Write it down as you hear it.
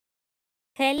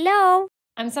Hello!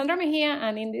 I'm Sandra Mejia,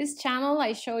 and in this channel,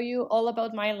 I show you all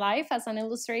about my life as an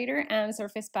illustrator and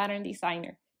surface pattern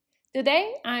designer.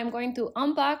 Today, I'm going to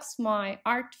unbox my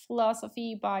Art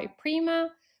Philosophy by Prima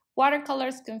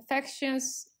Watercolor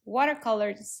Confections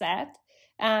watercolor set.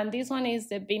 And this one is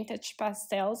the Vintage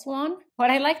Pastels one.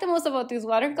 What I like the most about these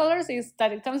watercolors is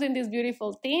that it comes in this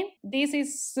beautiful tin. This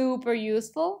is super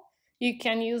useful. You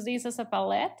can use this as a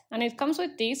palette, and it comes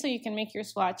with this so you can make your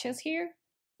swatches here.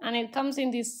 And it comes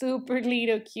in these super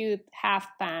little cute half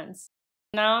pans.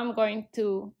 Now I'm going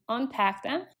to unpack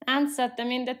them and set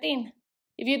them in the tin.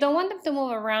 If you don't want them to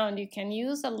move around, you can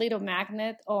use a little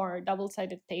magnet or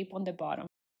double-sided tape on the bottom.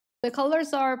 The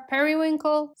colors are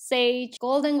periwinkle, sage,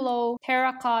 golden glow,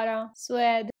 terracotta,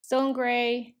 suede, stone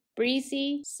gray,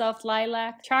 breezy, soft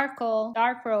lilac, charcoal,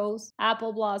 dark rose,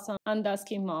 apple blossom, and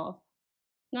dusky mauve.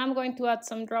 Now I'm going to add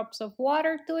some drops of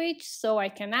water to each so I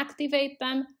can activate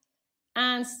them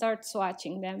and start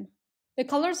swatching them. The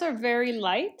colors are very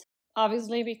light,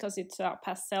 obviously because it's a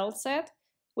pastel set,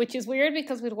 which is weird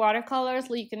because with watercolors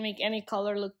you can make any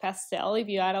color look pastel if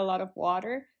you add a lot of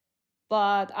water.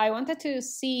 But I wanted to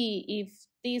see if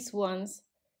these ones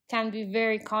can be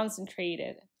very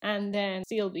concentrated and then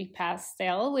still be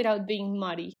pastel without being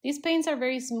muddy. These paints are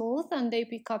very smooth and they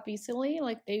pick up easily,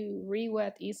 like they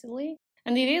re-wet easily.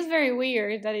 And it is very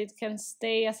weird that it can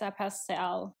stay as a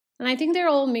pastel. And I think they're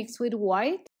all mixed with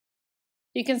white.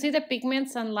 You can see the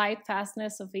pigments and light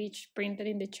fastness of each printed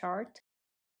in the chart.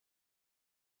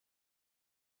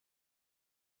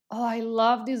 Oh, I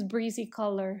love this breezy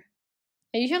color.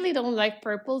 I usually don't like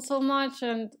purple so much,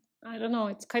 and I don't know,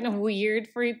 it's kind of weird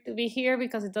for it to be here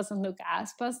because it doesn't look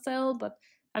as pastel, but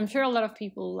I'm sure a lot of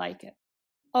people like it.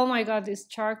 Oh my god, this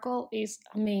charcoal is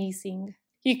amazing.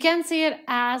 You can't see it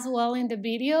as well in the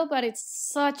video, but it's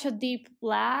such a deep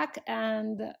black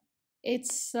and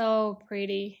it's so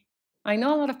pretty. I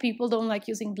know a lot of people don't like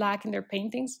using black in their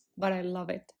paintings, but I love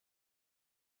it.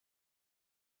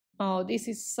 Oh, this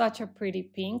is such a pretty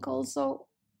pink also.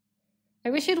 I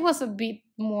wish it was a bit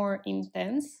more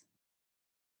intense.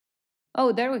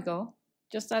 Oh, there we go.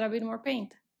 Just add a bit more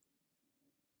paint.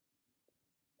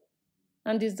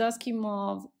 And this dusky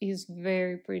mauve is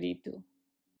very pretty too.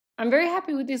 I'm very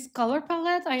happy with this color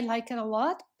palette. I like it a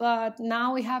lot, but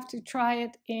now we have to try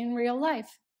it in real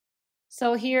life.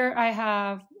 So here I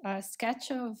have a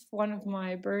sketch of one of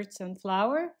my birds and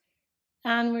flower,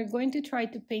 and we're going to try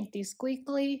to paint this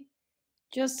quickly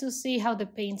just to see how the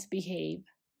paints behave.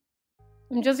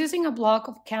 I'm just using a block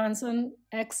of Canson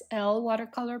XL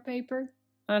watercolor paper,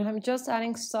 and I'm just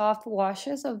adding soft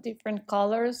washes of different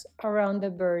colors around the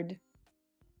bird.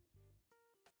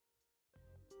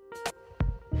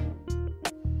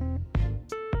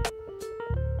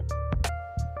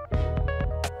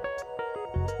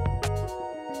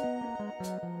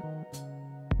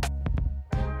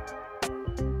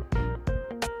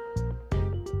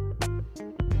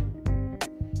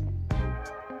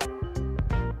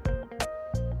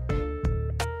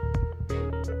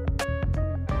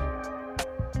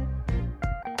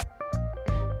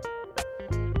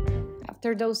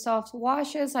 After those soft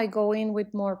washes, I go in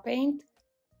with more paint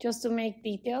just to make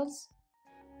details.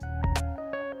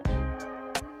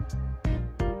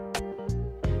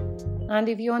 And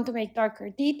if you want to make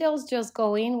darker details, just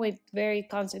go in with very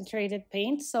concentrated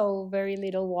paint, so very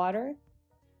little water.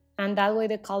 And that way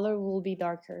the color will be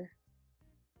darker.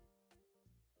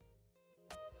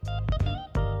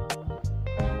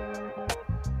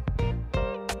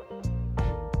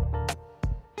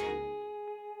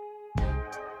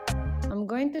 I'm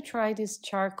going to try this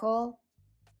charcoal.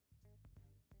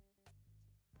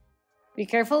 Be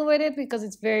careful with it because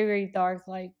it's very, very dark,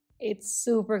 like it's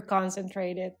super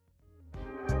concentrated.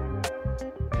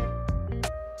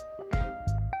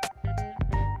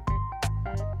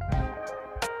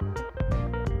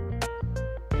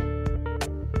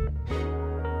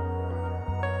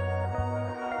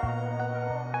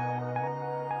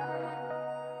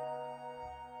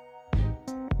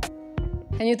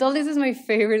 Can you tell this is my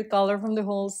favorite color from the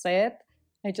whole set?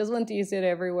 I just want to use it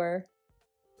everywhere.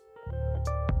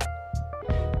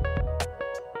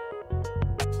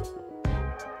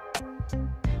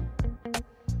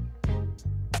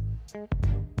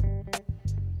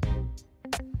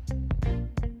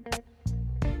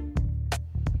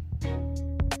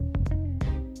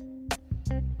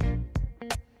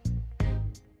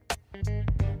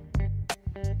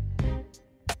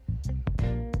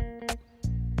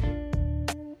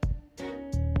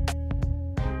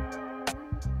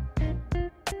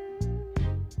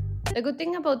 The good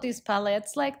thing about these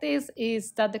palettes like this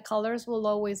is that the colors will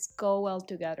always go well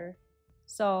together.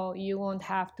 so you won't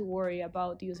have to worry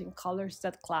about using colors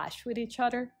that clash with each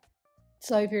other.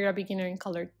 So if you're a beginner in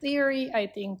color theory, I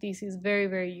think this is very,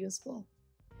 very useful.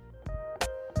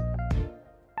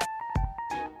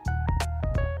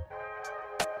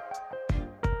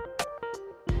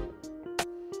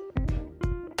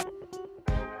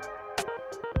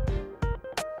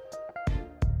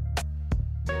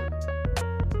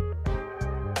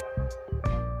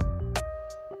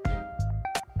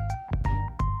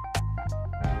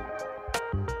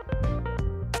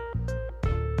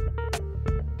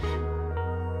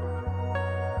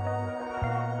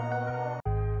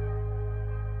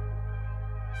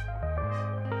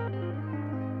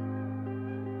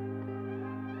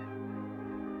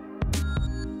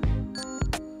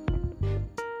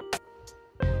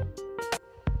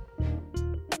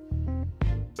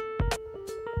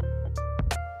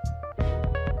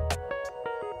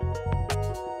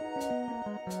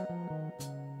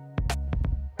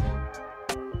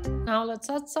 Now let's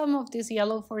add some of this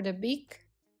yellow for the beak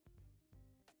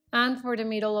and for the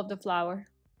middle of the flower.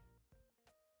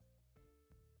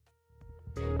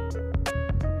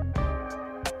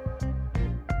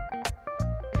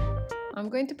 I'm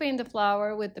going to paint the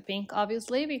flower with the pink,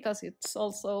 obviously, because it's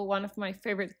also one of my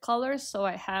favorite colors, so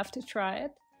I have to try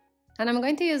it. And I'm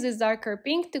going to use this darker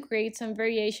pink to create some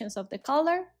variations of the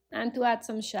color and to add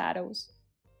some shadows.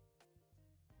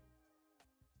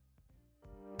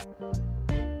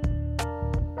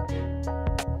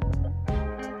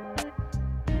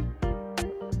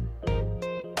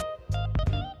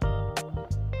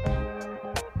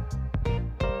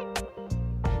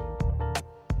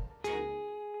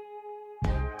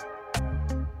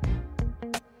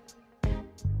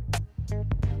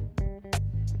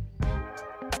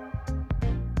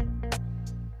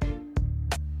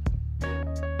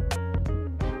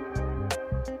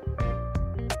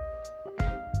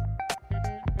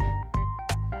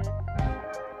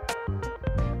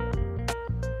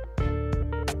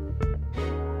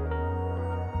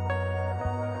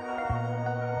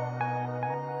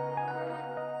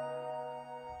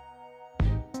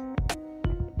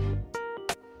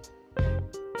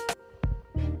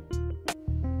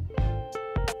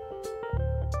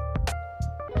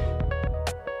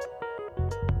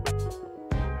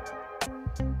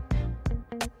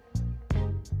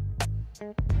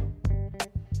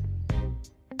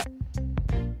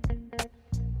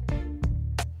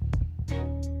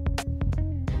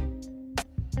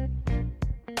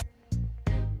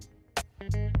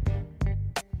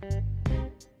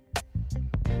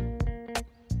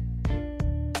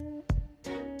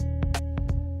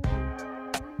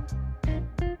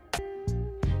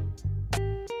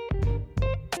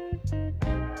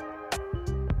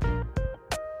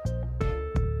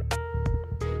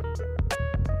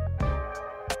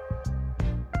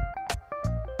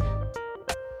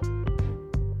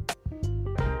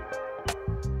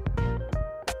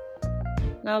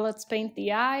 Now let's paint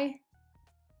the eye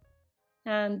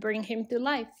and bring him to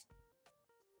life.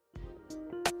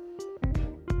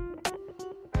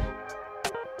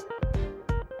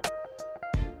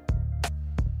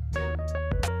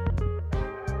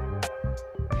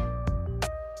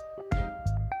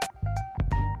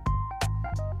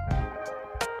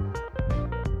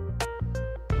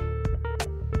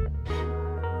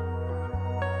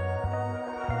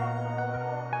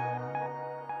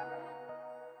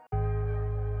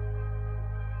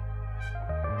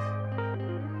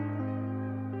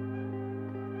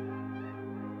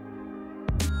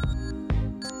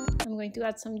 I'm going to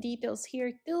add some details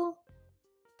here too.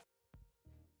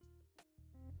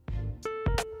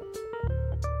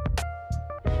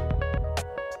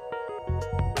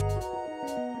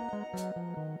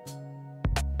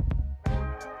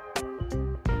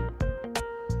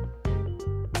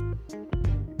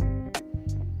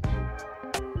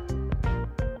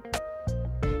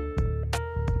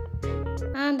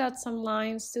 And add some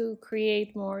lines to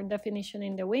create more definition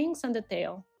in the wings and the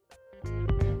tail.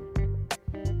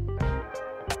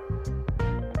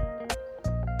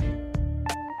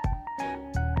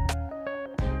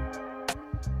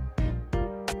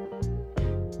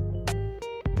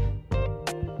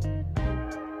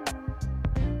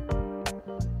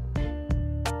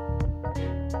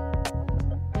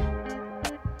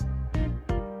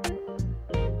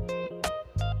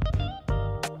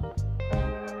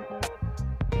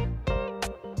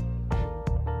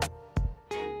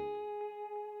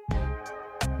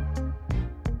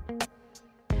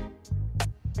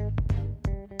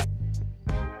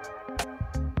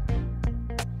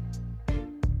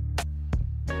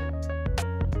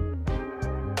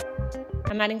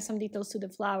 I'm adding some details to the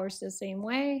flowers the same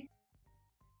way.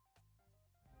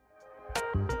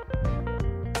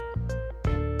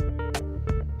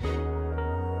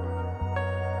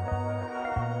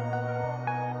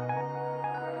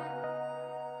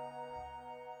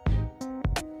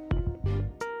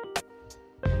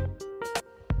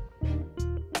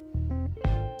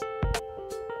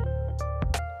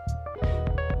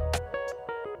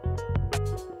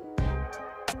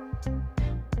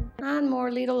 and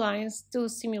more little lines to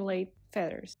simulate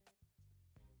feathers.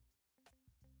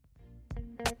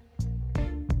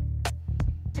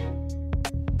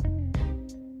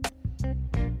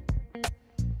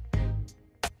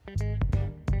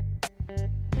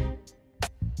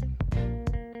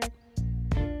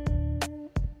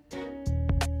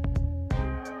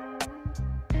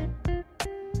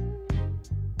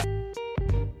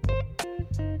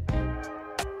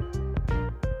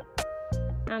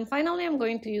 And finally, I'm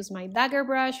going to use my dagger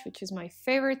brush, which is my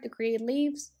favorite to create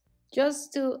leaves,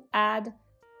 just to add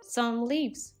some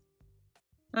leaves.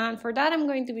 And for that, I'm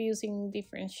going to be using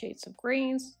different shades of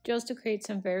greens, just to create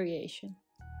some variation.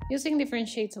 Using different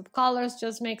shades of colors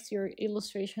just makes your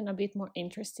illustration a bit more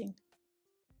interesting.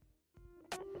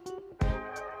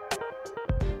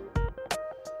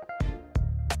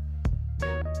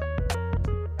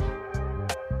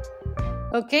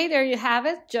 Okay, there you have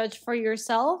it. Judge for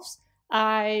yourselves.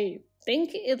 I think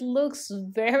it looks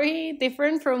very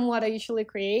different from what I usually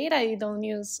create. I don't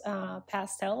use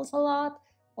pastels a lot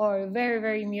or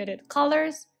very muted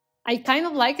colors. I kind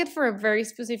of like it for a very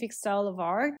specific style of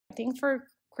art. I think for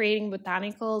creating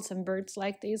botanicals and birds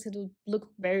like this, it would look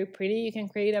very pretty. You can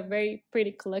create a very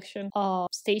pretty collection of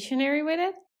stationery with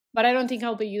it. But I don't think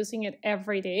I'll be using it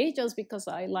every day just because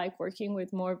I like working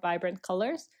with more vibrant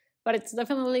colors. But it's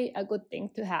definitely a good thing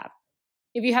to have.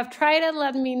 If you have tried it,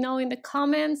 let me know in the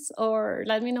comments or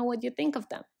let me know what you think of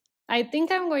them. I think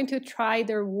I'm going to try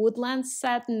their woodland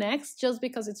set next just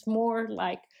because it's more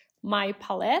like my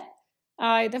palette.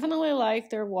 I definitely like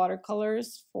their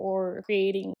watercolors for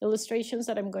creating illustrations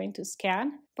that I'm going to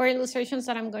scan. For illustrations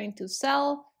that I'm going to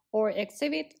sell or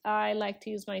exhibit, I like to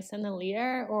use my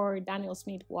Sennelier or Daniel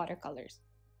Smith watercolors.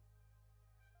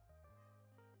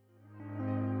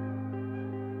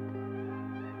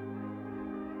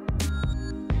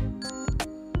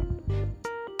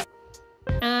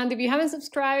 And if you haven't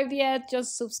subscribed yet,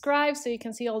 just subscribe so you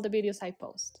can see all the videos I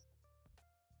post.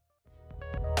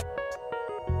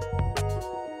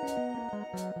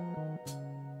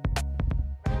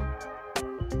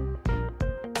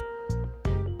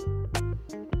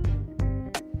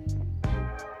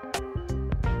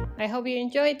 I hope you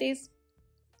enjoyed this.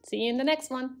 See you in the next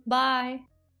one. Bye!